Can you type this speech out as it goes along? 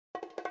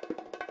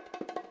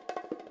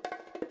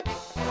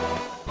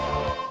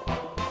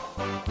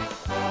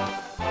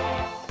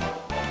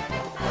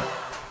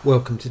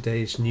Welcome to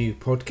today's new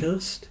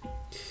podcast.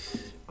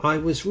 I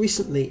was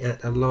recently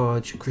at a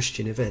large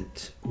Christian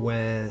event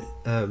where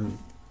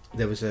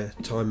there was a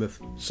time of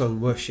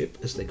sung worship,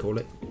 as they call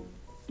it,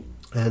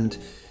 and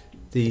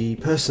the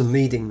person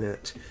leading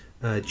that,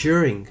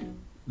 during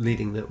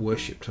leading that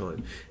worship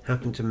time,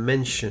 happened to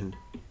mention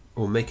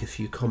or make a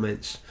few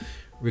comments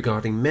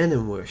regarding men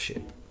in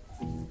worship.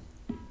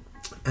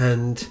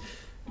 And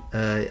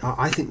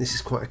I think this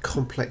is quite a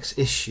complex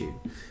issue.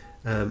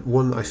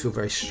 One that I feel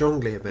very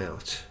strongly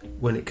about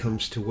when it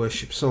comes to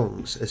worship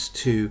songs, as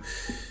to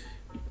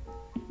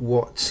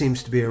what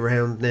seems to be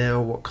around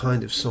now, what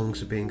kind of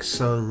songs are being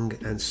sung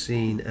and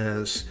seen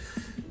as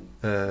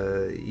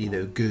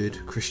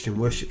good Christian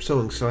worship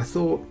songs. So I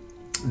thought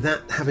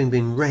that, having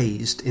been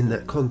raised in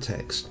that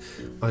context,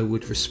 I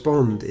would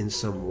respond in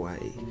some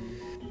way.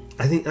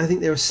 I think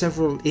there are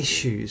several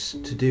issues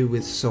to do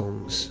with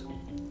songs,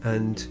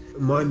 and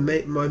my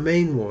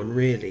main one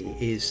really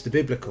is the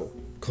biblical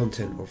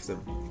content of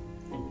them,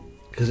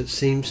 because it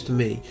seems to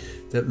me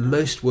that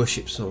most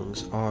worship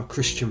songs are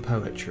Christian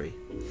poetry,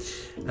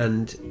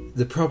 and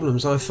the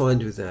problems I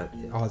find with that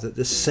are that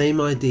the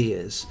same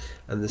ideas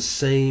and the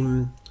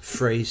same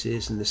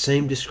phrases and the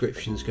same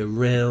descriptions go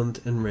round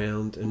and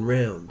round and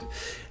round,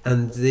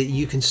 and that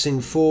you can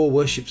sing 4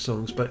 worship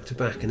songs back to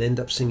back and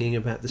end up singing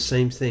about the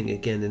same thing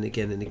again and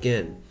again and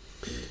again.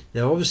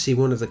 Now, obviously,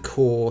 one of the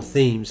core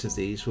themes of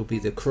these will be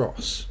the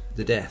cross,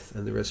 the death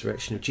and the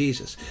resurrection of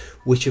Jesus,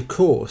 which of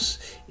course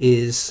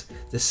is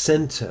the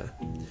centre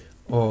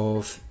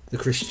of the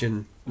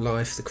Christian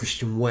life, the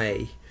Christian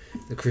way,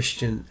 the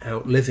Christian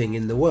outliving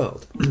in the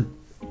world.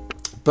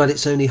 But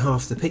it's only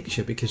half the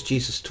picture, because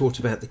Jesus taught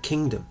about the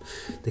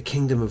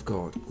kingdom of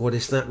God. What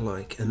is that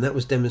like? And that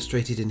was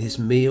demonstrated in his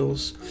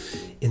meals,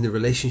 in the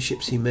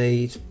relationships he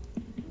made,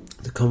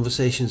 the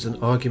conversations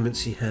and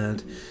arguments he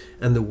had,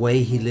 and the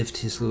way he lived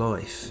his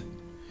life.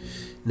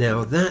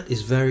 Now, that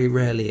is very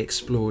rarely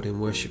explored in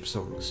worship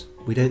songs.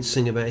 We don't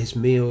sing about his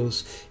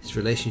meals, his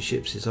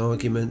relationships, his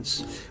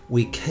arguments.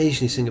 We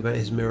occasionally sing about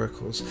his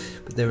miracles,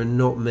 but there are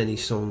not many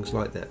songs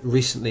like that.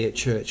 Recently at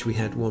church we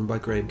had one by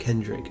Graham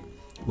Kendrick,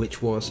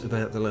 which was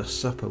about the Last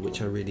Supper,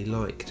 which I really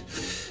liked.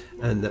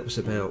 And that was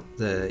about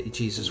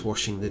Jesus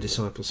washing the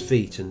disciples'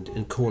 feet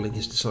and calling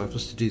his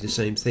disciples to do the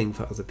same thing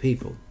for other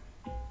people.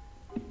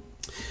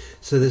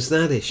 So there's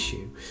that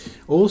issue.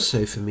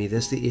 Also, for me,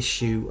 there's the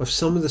issue of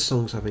some of the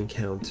songs I've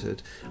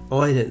encountered,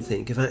 I don't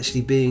think, of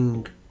actually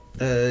being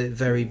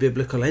very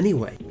biblical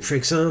anyway. For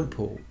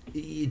example,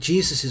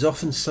 Jesus is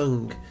often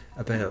sung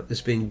about as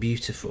being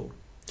beautiful.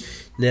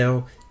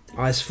 Now,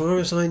 as far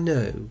as I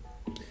know,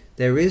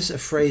 there is a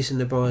phrase in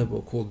the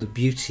Bible called the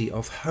beauty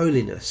of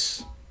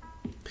holiness.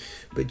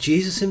 But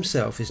Jesus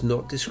himself is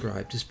not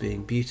described as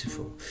being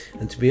beautiful.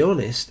 And to be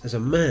honest, as a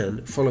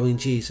man following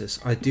Jesus,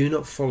 I do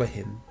not follow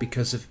him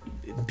because of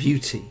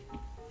beauty.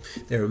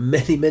 There are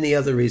many, many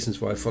other reasons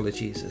why I follow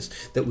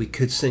Jesus that we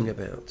could sing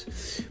about,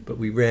 but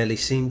we rarely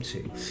seem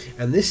to.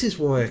 And this is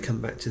why I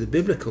come back to the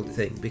biblical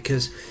thing,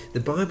 because the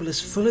Bible is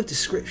full of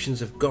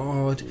descriptions of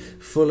God,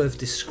 full of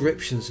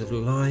descriptions of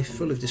life,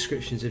 full of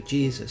descriptions of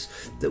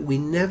Jesus that we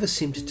never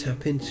seem to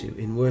tap into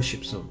in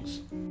worship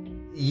songs.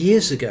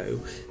 Years ago,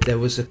 there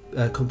was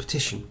a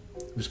competition.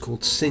 It was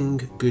called Sing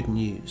Good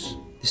News.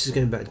 This is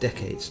going back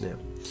decades now.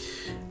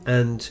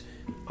 And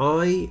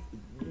I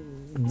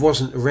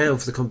wasn't around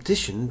for the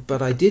competition,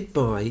 but I did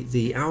buy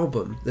the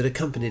album that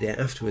accompanied it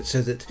afterwards,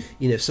 so that,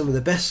 some of the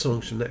best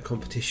songs from that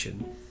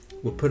competition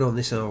were put on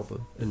this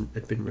album and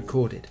had been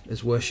recorded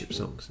as worship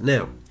songs.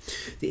 Now,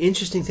 the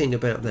interesting thing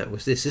about that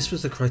was this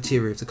was the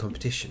criteria of the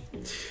competition.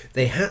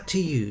 They had to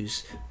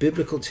use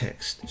biblical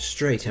text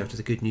straight out of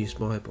the Good News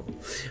Bible.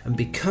 And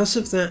because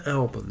of that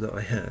album that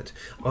I had,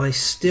 I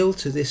still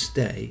to this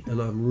day, and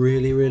I'm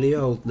really, really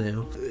old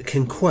now,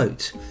 can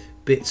quote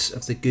bits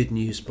of the Good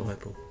News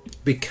Bible,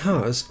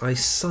 because I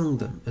sung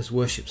them as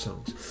worship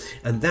songs.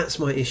 And that's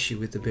my issue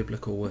with the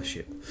biblical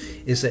worship,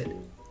 is that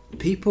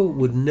people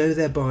would know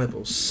their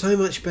Bible so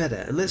much better.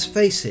 And let's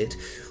face it,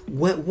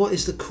 what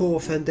is the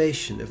core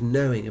foundation of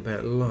knowing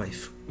about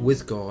life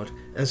with God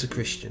as a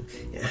Christian?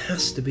 It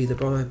has to be the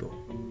Bible.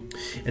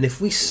 And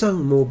if we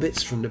sung more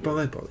bits from the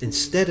Bible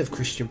instead of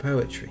Christian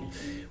poetry,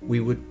 we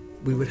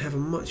would have a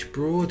much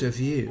broader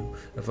view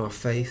of our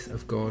faith,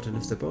 of God and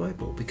of the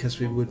Bible, because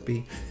we would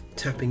be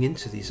tapping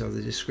into these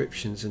other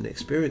descriptions and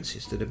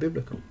experiences that are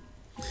biblical.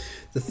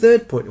 The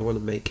third point I want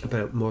to make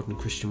about modern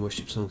Christian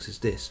worship songs is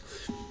this.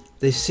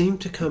 They seem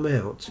to come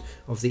out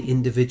of the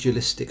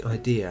individualistic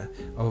idea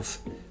of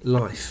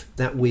life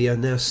that we are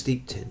now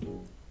steeped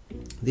in.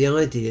 The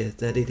idea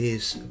that it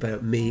is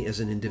about me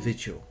as an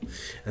individual.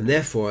 And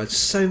therefore,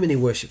 so many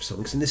worship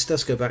songs, and this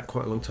does go back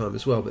quite a long time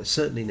as well, but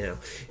certainly now,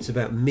 it's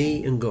about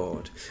me and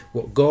God.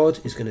 What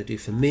God is going to do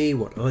for me,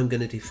 what I'm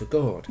going to do for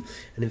God.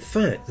 And in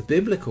fact, the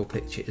biblical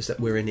picture is that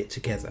we're in it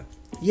together.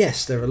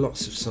 Yes, there are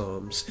lots of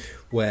psalms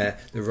where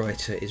the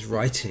writer is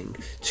writing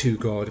to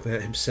God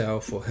about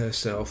himself or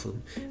herself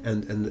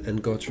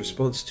and God's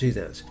response to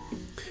that.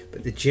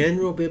 But the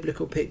general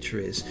biblical picture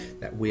is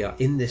that we are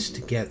in this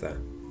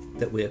together,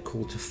 that we are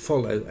called to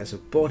follow as a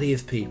body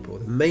of people.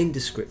 The main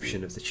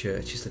description of the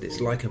church is that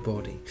it's like a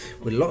body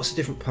with lots of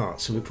different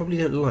parts, and we probably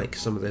don't like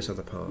some of those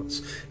other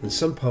parts, and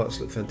some parts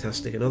look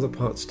fantastic and other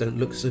parts don't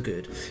look so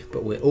good,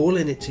 but we're all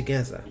in it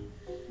together.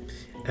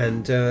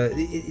 And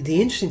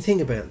the interesting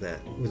thing about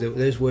that, with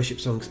those worship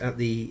songs at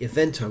the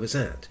event I was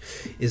at,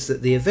 is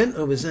that the event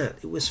I was at,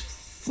 it was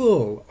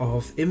full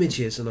of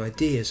images and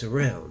ideas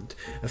around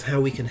of how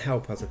we can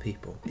help other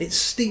people. It's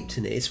steeped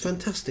in it. It's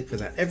fantastic for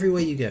that.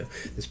 Everywhere you go,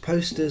 there's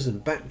posters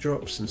and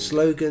backdrops and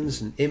slogans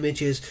and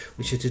images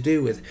which are to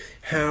do with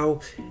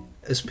how,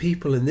 as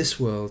people in this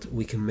world,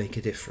 we can make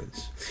a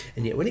difference.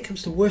 And yet when it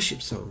comes to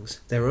worship songs,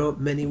 there aren't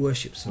many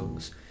worship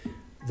songs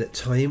that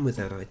tie in with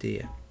that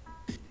idea.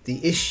 The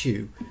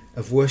issue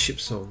of worship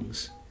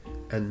songs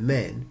and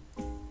men,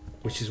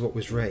 which is what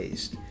was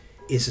raised,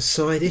 is a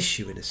side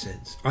issue in a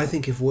sense. I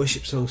think if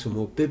worship songs were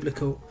more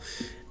biblical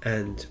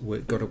and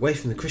got away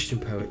from the Christian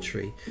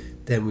poetry,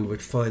 then we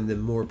would find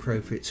them more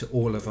appropriate to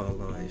all of our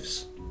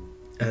lives.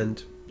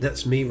 And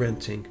that's me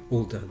ranting,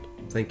 all done.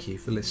 Thank you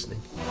for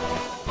listening.